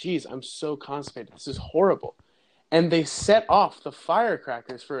 I was like, geez, I'm so constipated. This is horrible. And they set off the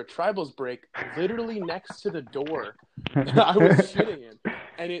firecrackers for a tribals break literally next to the door that I was shitting in.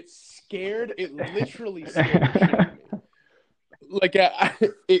 And it literally scared the shit out of me. Like,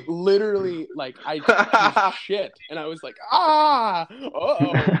 it literally, like, I just shit. And I was like,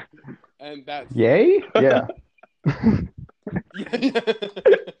 uh-oh. And that's... Yay? Yeah.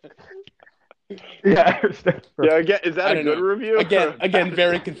 Yeah, again, is that a good review? Again,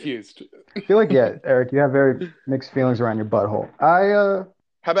 very confused. I feel like, Eric, you have very mixed feelings around your butthole. How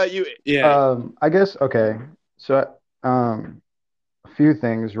about you? Yeah. I guess, okay. So, a few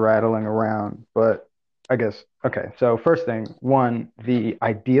things rattling around, but I guess, okay. So, first thing, one, the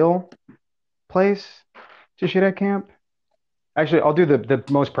ideal place to shit at camp. Actually, I'll do the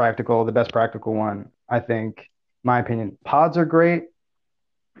best practical one. I think, my opinion, pods are great.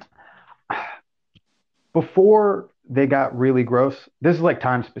 Before they got really gross, this is like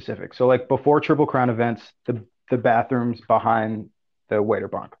time specific. So like before Triple Crown events, the bathrooms behind the waiter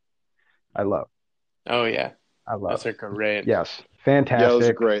bunk, I love. Oh yeah, I love. Those are great. Yes, fantastic. Yeah, those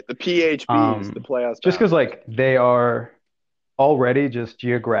are great. The PHBs, the playoffs. Just because like they are already just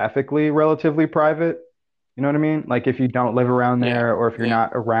geographically relatively private. You know what I mean? Like if you don't live around there, or if you're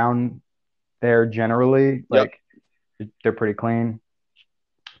not around there generally, like they're pretty clean.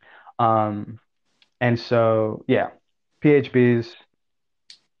 And so, PHBs,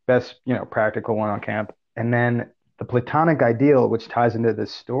 best, practical one on camp. And then the platonic ideal, which ties into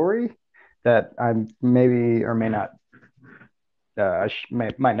this story that I maybe or may not,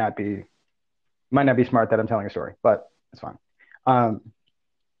 might not be smart that I'm telling a story, but it's fine.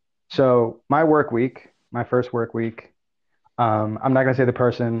 So my first work week, I'm not going to say the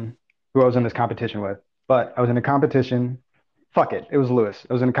person who I was in this competition with, but I was in a competition. Fuck it. It was Lewis.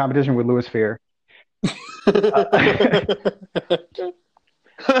 I was in a competition with Lewis Fear.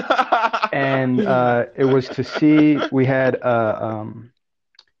 And it was to see, we had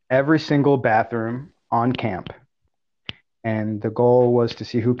every single bathroom on camp. And the goal was to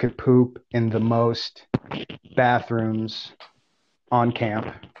see who could poop in the most bathrooms on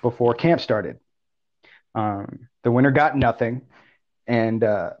camp before camp started. The winner got nothing,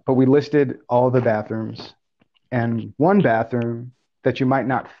 but we listed all the bathrooms, and one bathroom that you might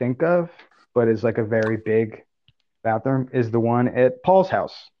not think of, but is like a very big bathroom, is the one at Paul's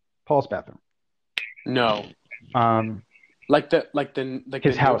house, Paul's bathroom. No. Um, Like the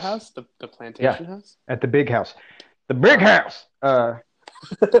His new house. house, the plantation house. At the big house, the big house.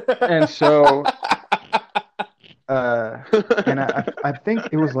 And so, and I think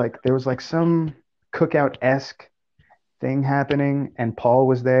it was like there was like some cookout-esque thing happening, and Paul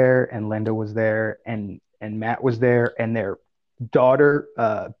was there, and Linda was there, and Matt was there, and their daughter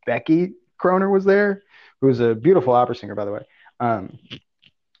Becky Croner was there, who's a beautiful opera singer, by the way.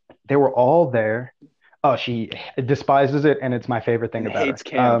 They were all there. Oh, she despises it, and it's my favorite thing about hates her.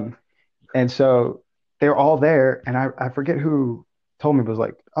 camp. And so they were all there, and I forget who told me, but was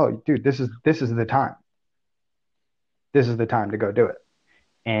like, "Oh, dude, this is the time. This is the time to go do it."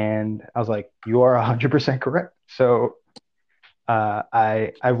 And I was like, "You are 100% correct." So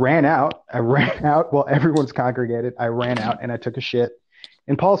I ran out. I ran out while everyone's congregated. I ran out and I took a shit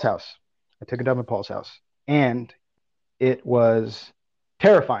in Paul's house. I took a dump in Paul's house, and it was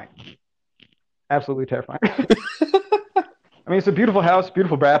terrifying. Absolutely terrifying. I mean, it's a beautiful house,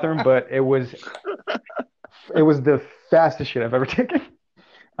 beautiful bathroom, but it was the fastest shit I've ever taken.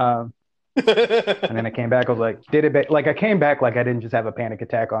 And then I came back. I was like, "Did it?" Like I came back like I didn't just have a panic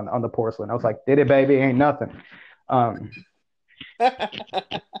attack on the porcelain. I was like, "Did it, baby? Ain't nothing." Panic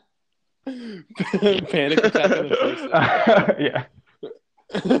attack on the first. Yeah.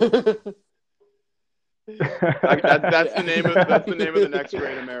 That's the name of the next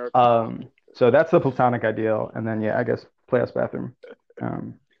great American. So that's the platonic ideal, and then yeah, I guess Playhouse bathroom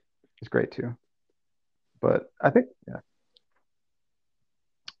is great too. But I think yeah.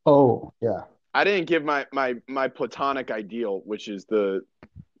 Oh yeah. I didn't give my platonic ideal, which is the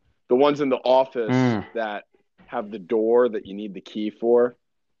ones in the office that have the door that you need the key for.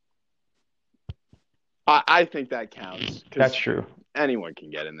 I think that counts. That's true. Anyone can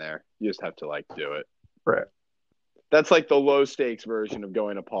get in there. You just have to do it. Right. That's like the low stakes version of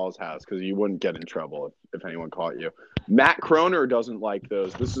going to Paul's house because you wouldn't get in trouble if anyone caught you. Matt Croner doesn't like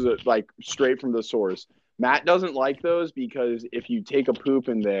those. This is straight from the source. Matt doesn't like those because if you take a poop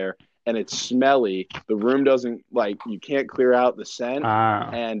in there and it's smelly, the room doesn't you can't clear out the scent,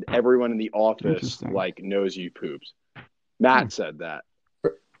 and everyone in the office knows you pooped. Matt said that.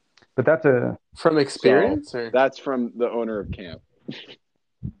 But that's from experience, or that's from the owner of camp.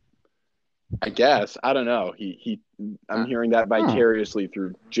 I guess. I don't know. I'm hearing that vicariously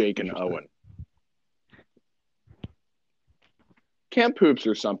through Jake and Owen. Camp poops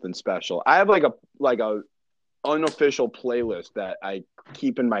are something special. I have a unofficial playlist that I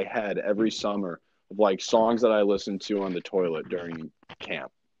keep in my head every summer of songs that I listen to on the toilet during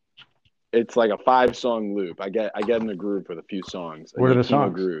camp. It's like a 5-song loop. I get in a groove with a few songs. What are the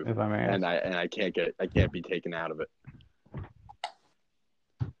songs? Groove, if I may ask? And I can't be taken out of it.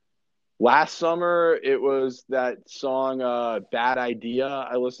 Last summer, it was that song "Bad Idea"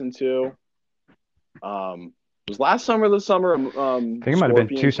 I listened to. Was last summer the summer? I think it might have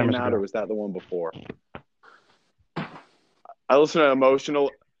been 2 summers ago. Or was that the one before? I listened to Emotional.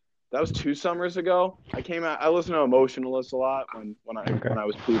 That was 2 summers ago. I listened to Emotionless a lot when I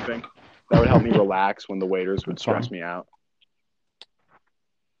was pooping. That would help me relax when the waiters would stress me out.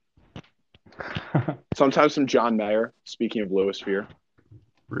 Sometimes some John Mayer. Speaking of Louis Fear.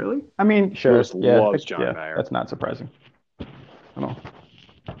 Really? I mean, sure. Louis loves John Mayer. That's not surprising. I don't know.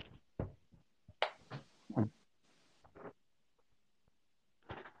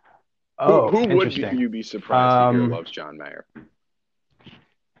 Oh, who would you be surprised to hear loves John Mayer?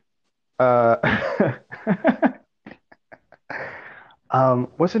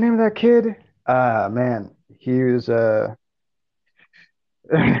 What's the name of that kid? Man, he was you know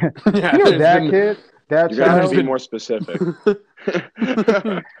that kid? That you guys to be more specific.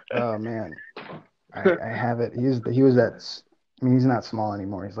 Oh man, I have it. He was that. I mean, he's not small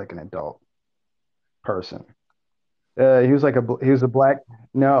anymore. He's like an adult person. He was a black.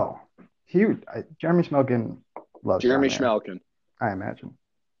 No, Jeremy Schmelkin loves Jeremy John Schmelkin. Mayer, I imagine.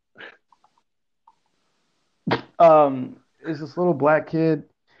 Is this little black kid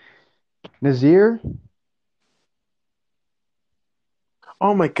Nazir?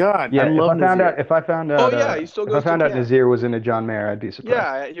 Oh my God! Yeah, I love Nazir. If I found out, oh yeah, he still goes. If I found out Nazir was into John Mayer, I'd be surprised.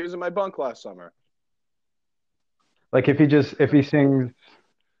 Yeah, he was in my bunk last summer. Like if he sings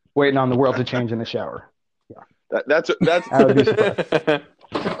 "Waiting on the World to Change" in the shower. Yeah, that's. I would be surprised.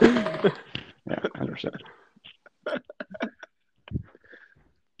 Yeah, 100%.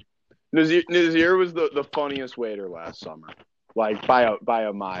 Nazir was the funniest waiter last summer. Like by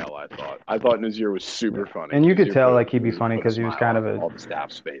a mile, I thought. I thought Nazir was super funny. And you could Nazir tell like he'd be funny put a because he was smile kind of on a all the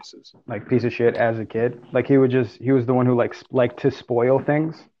staff's faces. like piece of shit as a kid. Like he was the one who liked to spoil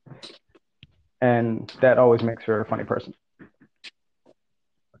things, and that always makes her a funny person.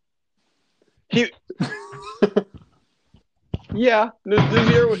 Yeah,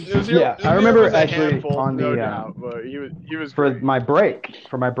 Nazir Yeah, I remember was a actually handful, on no the doubt, but he was for great. my break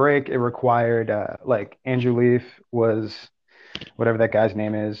it required like Andrew Leaf was whatever that guy's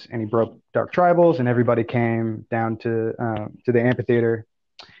name is, and he broke Dark Tribals, and everybody came down to the amphitheater,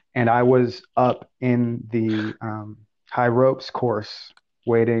 and I was up in the high ropes course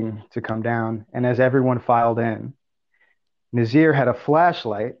waiting to come down, and as everyone filed in, Nazir had a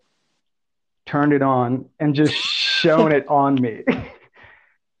flashlight, turned it on, and just shone it on me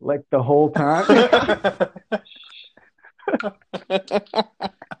like the whole time.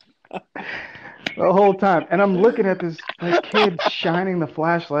 The whole time. And I'm looking at this like kid shining the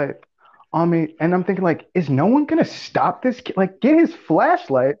flashlight on me, and I'm thinking like, is no one gonna stop this kid? Like, get his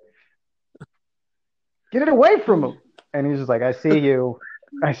flashlight, get it away from him. And he's just like, I see you.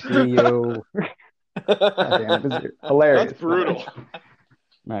 God damn it. This is hilarious. That's brutal.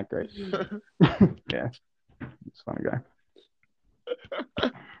 Not great. Yeah. He's a funny guy.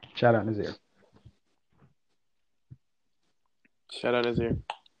 Shout out Nazir. Shout out Nazir.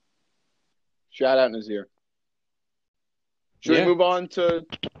 Shout out Nazir. Should we move on to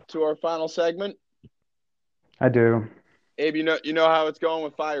our final segment? I do. Abe, you know how it's going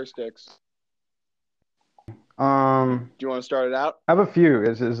with Fire Sticks. Do you want to start it out? I have a few.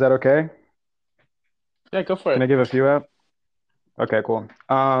 Is that okay? Yeah, go for it. Can I give a few out? Okay, cool.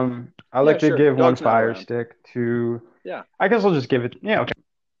 I like to give one Fire Stick to. Yeah. I guess I'll just give it. Yeah, okay.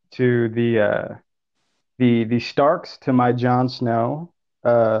 To the Starks, to my Jon Snow.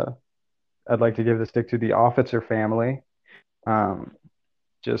 I'd like to give the stick to the Officer family.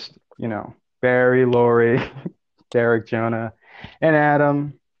 Just, Barry, Laurie, Derek, Jonah, and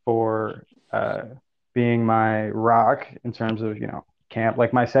Adam for being my rock in terms of, camp.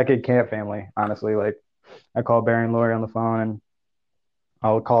 Like my second camp family, honestly. Like I call Barry and Laurie on the phone, and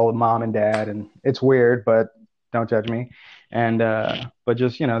I'll call mom and dad, and it's weird, but don't judge me. And but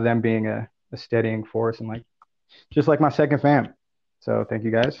just, them being a steadying force and like just like my second fam. So thank you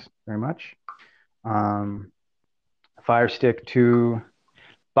guys very much. Fire stick to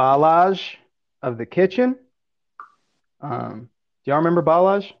Balaj of the kitchen. Do y'all remember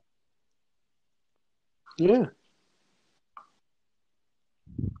Balaj? Yeah.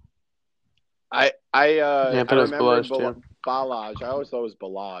 I remember Balaj. I always thought it was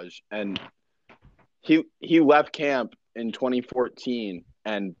Balaj, and he left camp in 2014,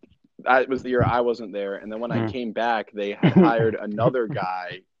 and that was the year I wasn't there. And then when I came back, they had hired another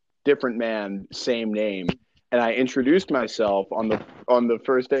guy, different man, same name. And I introduced myself on the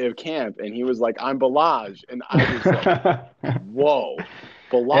first day of camp, and he was like, "I'm Balaj," and I was like, "Whoa,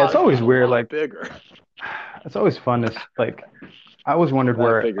 Balaj!" Yeah, it's always weird, like bigger. It's always fun to like. I always wondered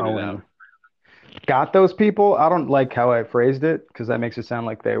where Owen got those people. I don't like how I phrased it because that makes it sound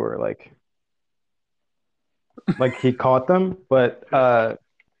like they were like he caught them, but no,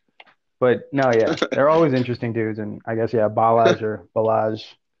 yeah, they're always interesting dudes, and I guess Balaj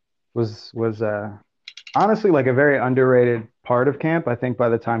was honestly like a very underrated part of camp. I think by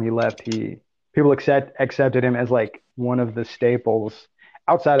the time he left, people accepted him as like one of the staples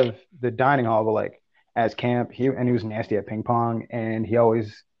outside of the dining hall, but like as camp, he was nasty at ping pong, and he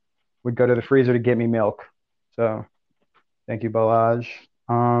always would go to the freezer to get me milk. So thank you, Balaj.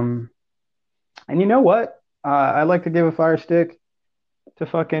 And you know what? I'd like to give a fire stick to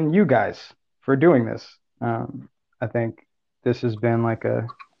fucking you guys for doing this. I think this has been like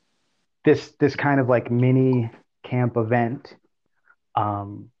this kind of like mini camp event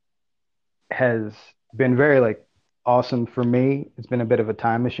has been very like awesome for me. It's been a bit of a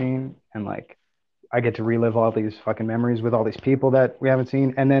time machine, and like I get to relive all these fucking memories with all these people that we haven't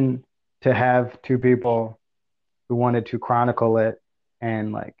seen, and then to have two people who wanted to chronicle it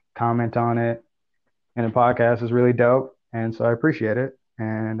and like comment on it in a podcast is really dope. And so I appreciate it,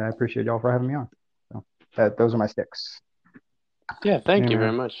 and I appreciate y'all for having me on. So those are my sticks. Yeah, thank you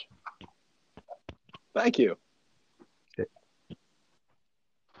very much. Thank you.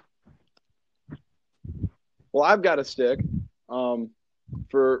 Well, I've got a stick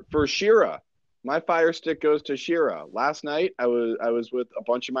for Shira. My fire stick goes to Shira. Last night, I was with a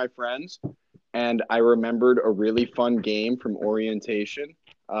bunch of my friends, and I remembered a really fun game from orientation.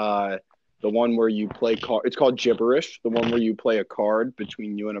 The one where you play it's called Gibberish. The one where you play a card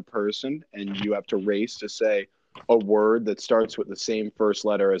between you and a person, and you have to race to say a word that starts with the same first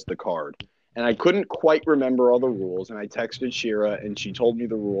letter as the card. And I couldn't quite remember all the rules, and I texted Shira, and she told me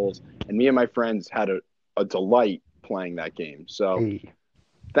the rules, and me and my friends had a delight playing that game. So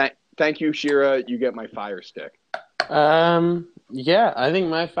thank you, Shira. You get my Fire Stick. Yeah, I think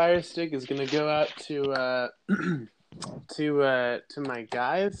my Fire Stick is gonna go out to to my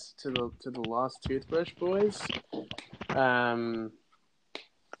guys, to the Lost Toothbrush boys.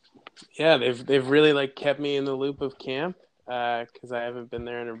 Yeah, they've really like kept me in the loop of camp because I haven't been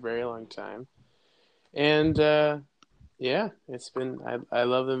there in a very long time, and yeah, it's been I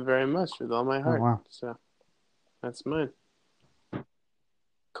love them very much with all my heart. Oh, wow. So that's mine, of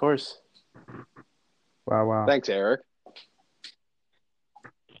course. Wow. Thanks, Eric.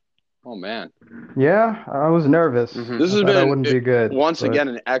 Oh man. Yeah, I was nervous. Mm-hmm. This has I been wouldn't be good. Once again,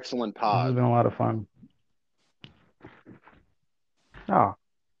 an excellent This pod. has been a lot of fun. Oh,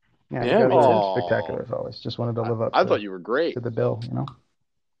 yeah, Yeah, you me guys too. are spectacular as always. Just wanted to live up I thought you were great. to the bill, you know.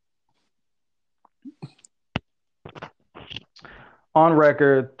 On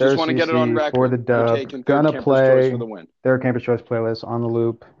record, Just want to get it on record. for the We're dub. taking Gonna Camper's play Choice for the win. their Campus Choice playlist on the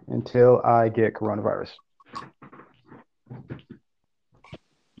loop until I get coronavirus.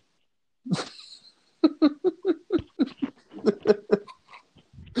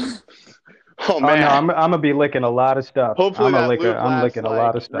 Oh man, no, I'm gonna be licking a lot of stuff. Hopefully I'm loop licking lasts, a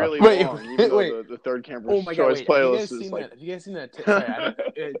lot of stuff. Really Wait, long, even though wait. The third Camper's Oh my Choice God! Wait, playlist is like. have you guys seen that?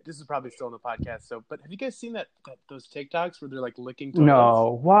 Sorry, this is probably still in the podcast. But have you guys seen those TikToks where they're like licking toilets?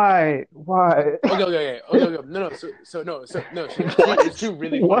 No, why? Okay. No. There's two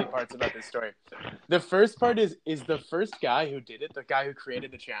really funny parts about this story. The first part is the first guy who did it, the guy who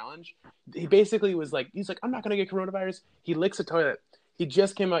created the challenge. He basically was like, he's like, I'm not gonna get coronavirus. He licks a toilet. He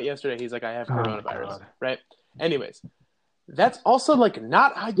just came out yesterday. He's like, I have coronavirus, God. right? Anyways, that's also like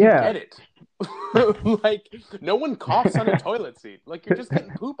not how you get it. Like, no one coughs on a toilet seat. Like, you're just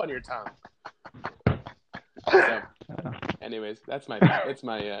getting poop on your tongue. So, anyways, that's my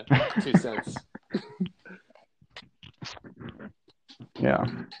 2 cents. Yeah.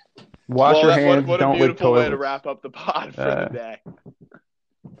 Wash your hands. What a don't lick beautiful way to toilets. wrap up the pod for the day.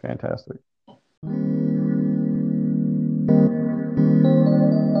 Fantastic.